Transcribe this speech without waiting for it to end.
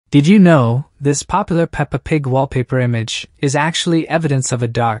Did you know, this popular Peppa Pig wallpaper image is actually evidence of a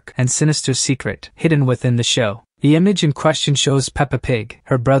dark and sinister secret hidden within the show. The image in question shows Peppa Pig,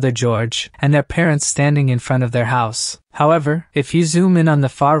 her brother George, and their parents standing in front of their house. However, if you zoom in on the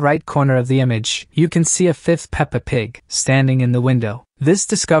far right corner of the image, you can see a fifth Peppa Pig standing in the window. This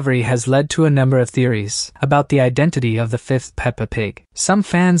discovery has led to a number of theories about the identity of the fifth Peppa Pig. Some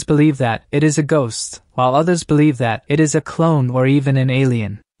fans believe that it is a ghost, while others believe that it is a clone or even an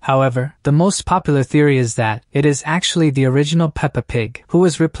alien. However, the most popular theory is that it is actually the original Peppa Pig who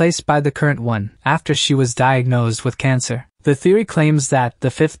was replaced by the current one after she was diagnosed with cancer. The theory claims that the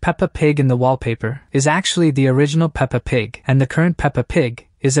fifth Peppa Pig in the wallpaper is actually the original Peppa Pig and the current Peppa Pig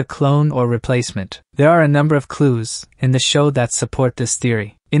is a clone or replacement. There are a number of clues in the show that support this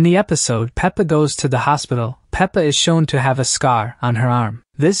theory. In the episode Peppa Goes to the Hospital, Peppa is shown to have a scar on her arm.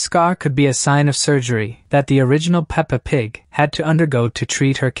 This scar could be a sign of surgery that the original Peppa Pig had to undergo to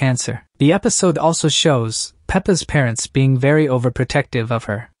treat her cancer. The episode also shows Peppa's parents being very overprotective of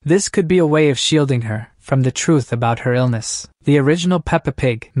her. This could be a way of shielding her from the truth about her illness. The original Peppa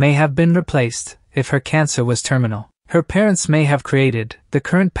Pig may have been replaced if her cancer was terminal. Her parents may have created the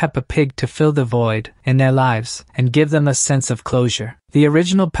current Peppa Pig to fill the void in their lives and give them a sense of closure. The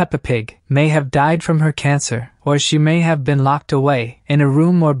original Peppa Pig may have died from her cancer, or she may have been locked away in a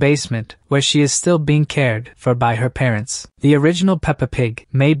room or basement where she is still being cared for by her parents. The original Peppa Pig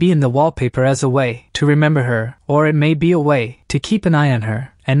may be in the wallpaper as a way to remember her, or it may be a way to keep an eye on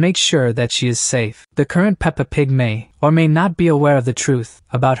her and make sure that she is safe. The current Peppa Pig may or may not be aware of the truth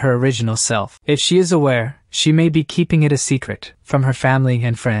about her original self. If she is aware, she may be keeping it a secret from her family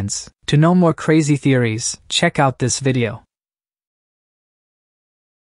and friends. To know more crazy theories, check out this video.